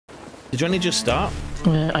Did you only just start?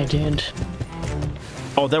 I did.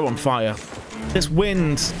 Oh, they're on fire. This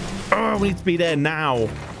wind. Oh, we need to be there now.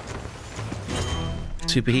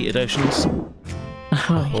 Superheated oceans.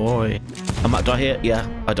 Oh, Boy. I might die here. Yeah,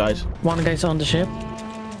 I died. one guy's on the ship.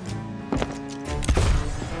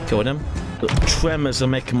 Killed him. The tremors are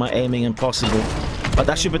making my aiming impossible. But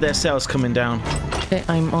that should be their sails coming down. Okay,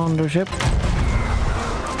 I'm on the ship.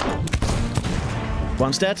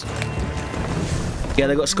 One's dead. Yeah,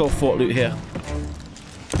 they got Skull Fort loot here.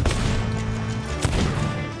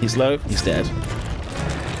 He's low. He's dead.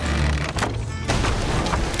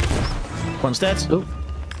 One's dead. Oh,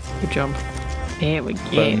 good job. Here we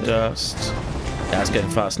Bone go. dust. That's getting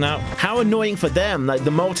fast now. How annoying for them. Like, the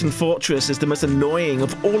Molten Fortress is the most annoying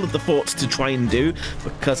of all of the forts to try and do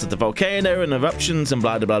because of the volcano and eruptions and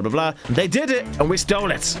blah, blah, blah, blah, blah. They did it, and we stole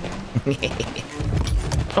it.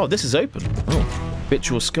 Oh, this is open. Oh,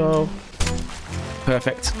 Ritual Skull.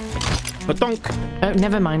 Perfect. Badonk. Oh,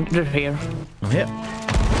 never mind. They're here. I'm here.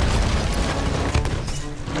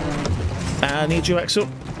 I need you, Axel.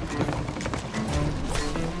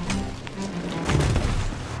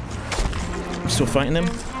 Still fighting him.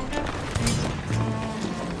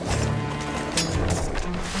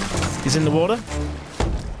 He's in the water.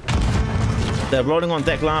 They're rolling on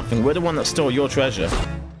deck laughing. We're the one that stole your treasure.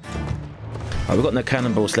 Oh, we've got no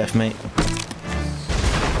cannonballs left, mate.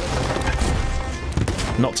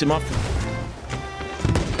 Knocked him off.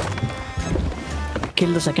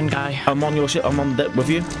 Kill the second guy. I'm on your ship. I'm on deck with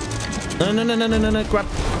you. No, no, no, no, no, no, no. Grab.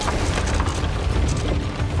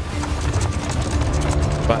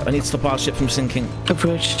 Right, I need to stop our ship from sinking.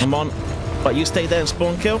 Approached. I'm on. Right, you stay there and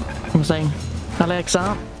spawn kill. I'm saying,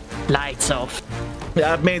 Alexa, lights off.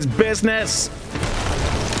 That means business.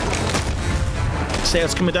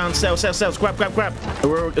 Sails coming down. Sails, sails, sails. Grab, grab, grab.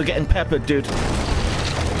 We're getting peppered, dude.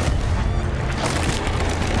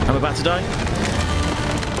 I'm about to die.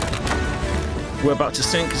 We're about to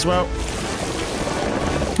sink as well.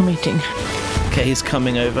 Meeting. Okay, he's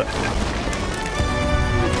coming over.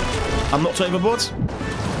 I'm knocked overboard.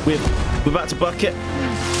 We're about to bucket.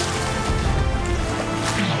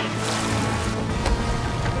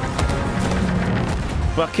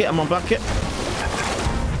 Bucket, I'm on bucket.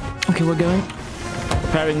 Okay, we're going.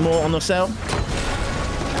 Preparing more on the sail.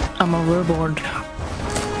 I'm overboard.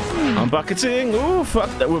 I'm bucketing. Ooh, fuck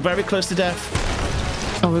that. We're very close to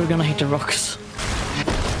death. Oh, we're gonna hit the rocks.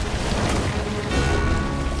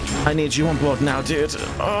 I need you on board now, dude.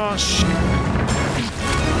 Oh, shit.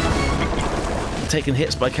 Taking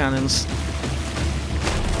hits by cannons.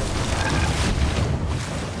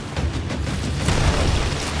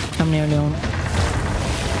 I'm nearly on.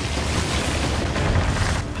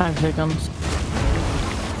 5 seconds.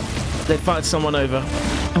 They fired someone over.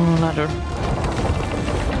 I'm on a ladder.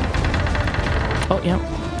 Oh, yeah.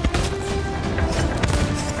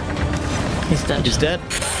 He's dead. He's dead.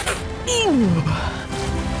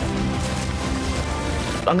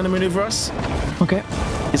 I'm gonna maneuver us. Okay.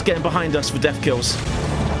 He's getting behind us for death kills.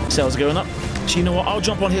 Sails going up. So you know what? I'll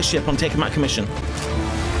jump on his ship. I'm taking that commission.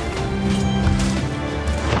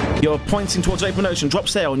 You're pointing towards open ocean. Drop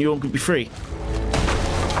sail and you'll be free.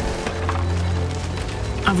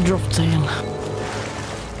 I've dropped sail.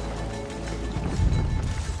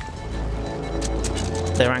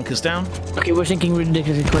 Their anchor's down. Okay, we're sinking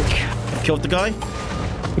ridiculously quick. Killed the guy.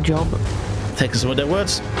 Good job. Taking some of their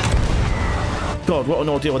words. God, what an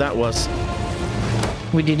ordeal that was.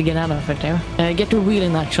 We did get out of it there. Get the wheel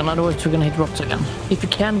in action, otherwise we're gonna hit rocks again. If you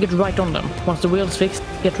can, get right on them. Once the wheel's fixed,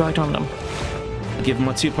 get right on them. Give him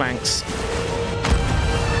my 2 planks.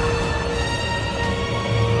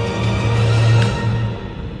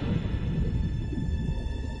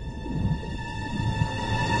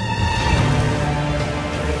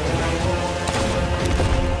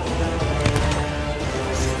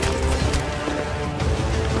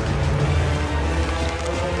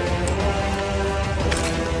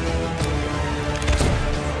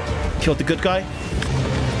 Killed the good guy.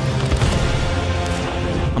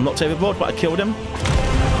 I'm knocked overboard, but I killed him.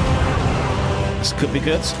 This could be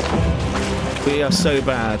good. We are so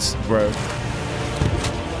bad, bro.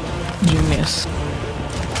 You miss.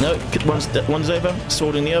 No, one's over.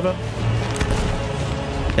 Swording the other.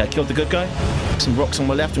 Yeah, I killed the good guy. Some rocks on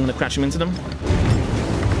my left. I'm going to crash him into them.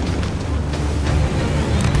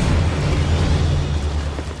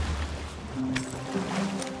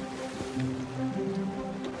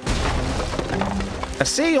 I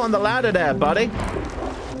see you on the ladder there, buddy.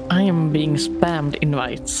 I am being spammed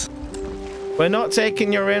invites. We're not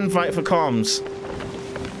taking your invite for comms.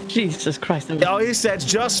 Jesus Christ. Oh, he said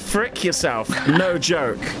just frick yourself. No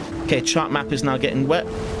joke. Okay, chart map is now getting wet.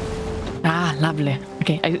 Ah, lovely.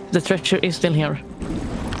 Okay, the treasure is still here.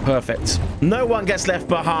 Perfect. No one gets left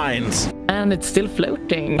behind. And it's still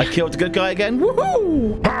floating. I killed a good guy again.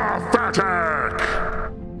 Woohoo! Pathetic!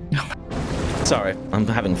 Sorry, I'm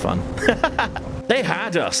having fun. They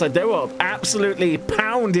had us. Like, they were absolutely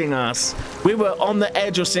pounding us. We were on the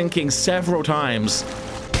edge of sinking several times.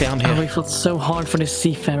 Okay, I'm here. Oh, we fought so hard for this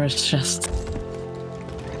seafarer's chest.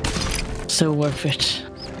 So worth it.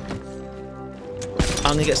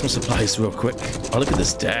 I'm gonna get some supplies real quick. Oh, look at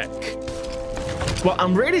this deck. Well,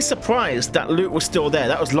 I'm really surprised that loot was still there.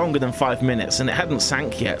 That was longer than 5 minutes, and it hadn't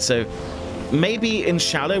sank yet. So maybe in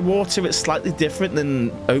shallow water it's slightly different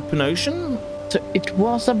than open ocean? So it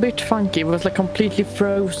was a bit funky. It was like completely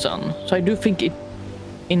frozen. So I do think it,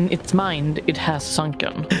 in its mind, it has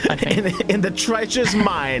sunken, I think. in the treasure's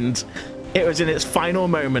mind, it was in its final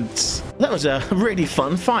moments. That was a really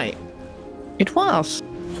fun fight. It was.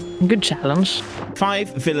 Good challenge.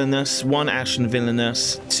 5 villainous, 1 ashen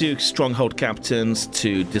villainous, 2 stronghold captains,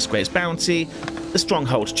 2 disgraced bounty, the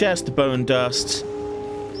stronghold chest, the bone dust,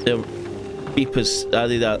 the beepers,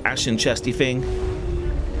 the ashen chesty thing,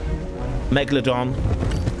 megalodon,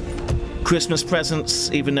 Christmas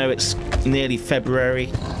presents, even though it's nearly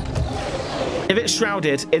February. If it's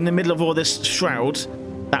shrouded in the middle of all this shroud,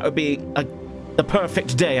 that would be the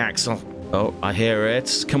perfect day, Axel. Oh, I hear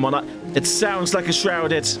it. Come on, it sounds like a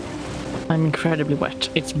shrouded. I'm incredibly wet.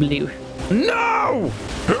 It's blue. No!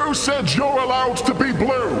 Who said you're allowed to be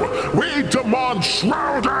blue? We demand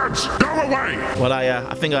shrouded! Go away! Well,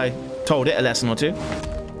 I think I told it a lesson or two.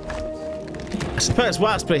 I suppose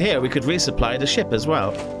whilst we're here, we could resupply the ship as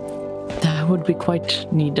well. That would be quite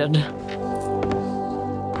needed.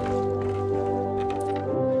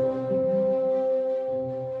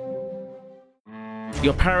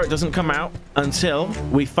 Your parrot doesn't come out until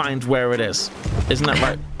we find where it is. Isn't that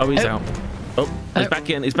right? Oh, he's out. Oh, he's back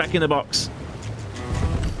in. He's back in the box.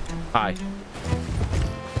 Hi.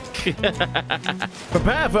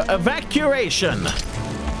 Prepare for evacuation.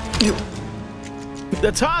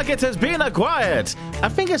 The target has been acquired. I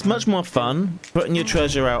think it's much more fun putting your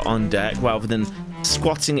treasure out on deck rather than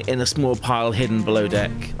squatting it in a small pile hidden below deck.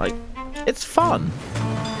 Like, it's fun.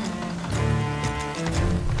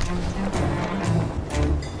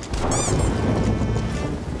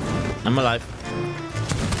 I'm alive.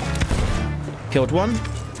 Killed 1.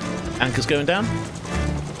 Anchor's going down.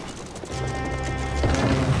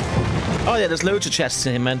 Oh yeah, there's loads of chests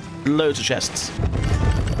in here, man. Loads of chests.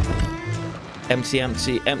 Empty,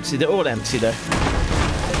 empty, empty. They're all empty though.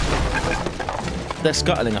 They're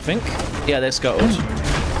scuttling, I think. Yeah, they're scuttled.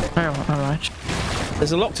 Oh, alright.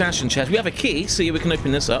 There's a locked ashen chest. We have a key, so we can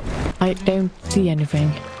open this up. I don't see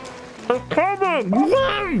anything. It's coming!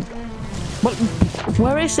 Run! What?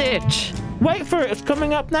 Where is it? Wait for it. It's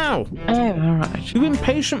coming up now. Oh, alright. You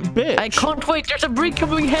impatient bitch. I can't wait. There's a brick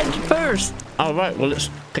coming head first. All right. Well, let's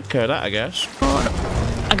take care of that, I guess.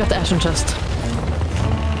 Oh, I got the ashen chest.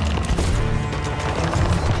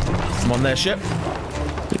 I'm on their ship.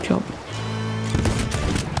 Good job.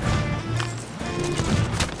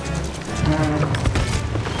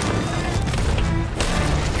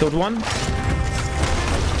 Killed 1.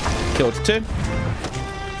 Killed 2.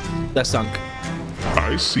 They're sunk.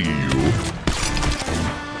 I see you.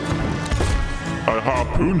 I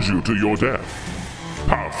harpooned you to your death.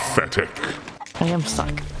 Pathetic. I am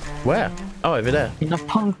stuck. Where? Oh, over there. In a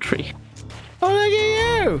palm tree. Oh, look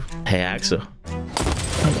at you! Hey, Axel.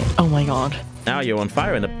 Oh my god. Now you're on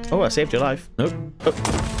fire in the... Oh, I saved your life. Nope.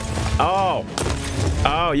 Oh.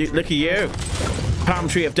 Oh, you look at you. Palm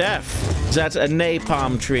tree of death. That's a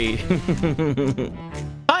napalm tree.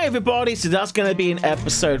 Hi everybody, so that's going to be an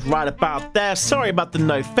episode right about there. Sorry about the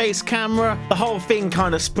no face camera. The whole thing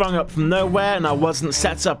kind of sprung up from nowhere and I wasn't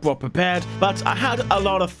set up or prepared, but I had a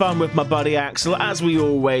lot of fun with my buddy Axel, as we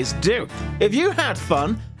always do. If you had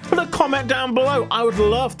fun, put a comment down below. I would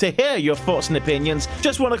love to hear your thoughts and opinions.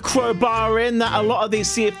 Just want to crowbar in that a lot of these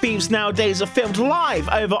Sea of Thieves nowadays are filmed live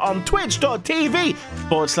over on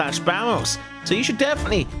twitch.tv/Spammals. So you should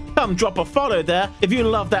definitely come drop a follow there if you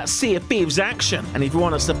love that Sea of Thieves action. And if you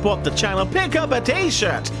want to support the channel, pick up a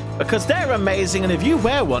t-shirt because they're amazing. And if you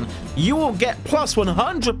wear one, you will get plus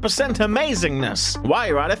 100% amazingness. While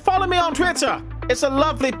you're at it, follow me on Twitter. It's a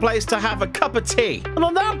lovely place to have a cup of tea. And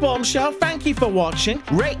on that bombshell, thank you for watching.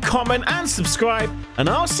 Rate, comment, and subscribe. And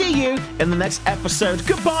I'll see you in the next episode.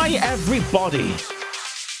 Goodbye, everybody.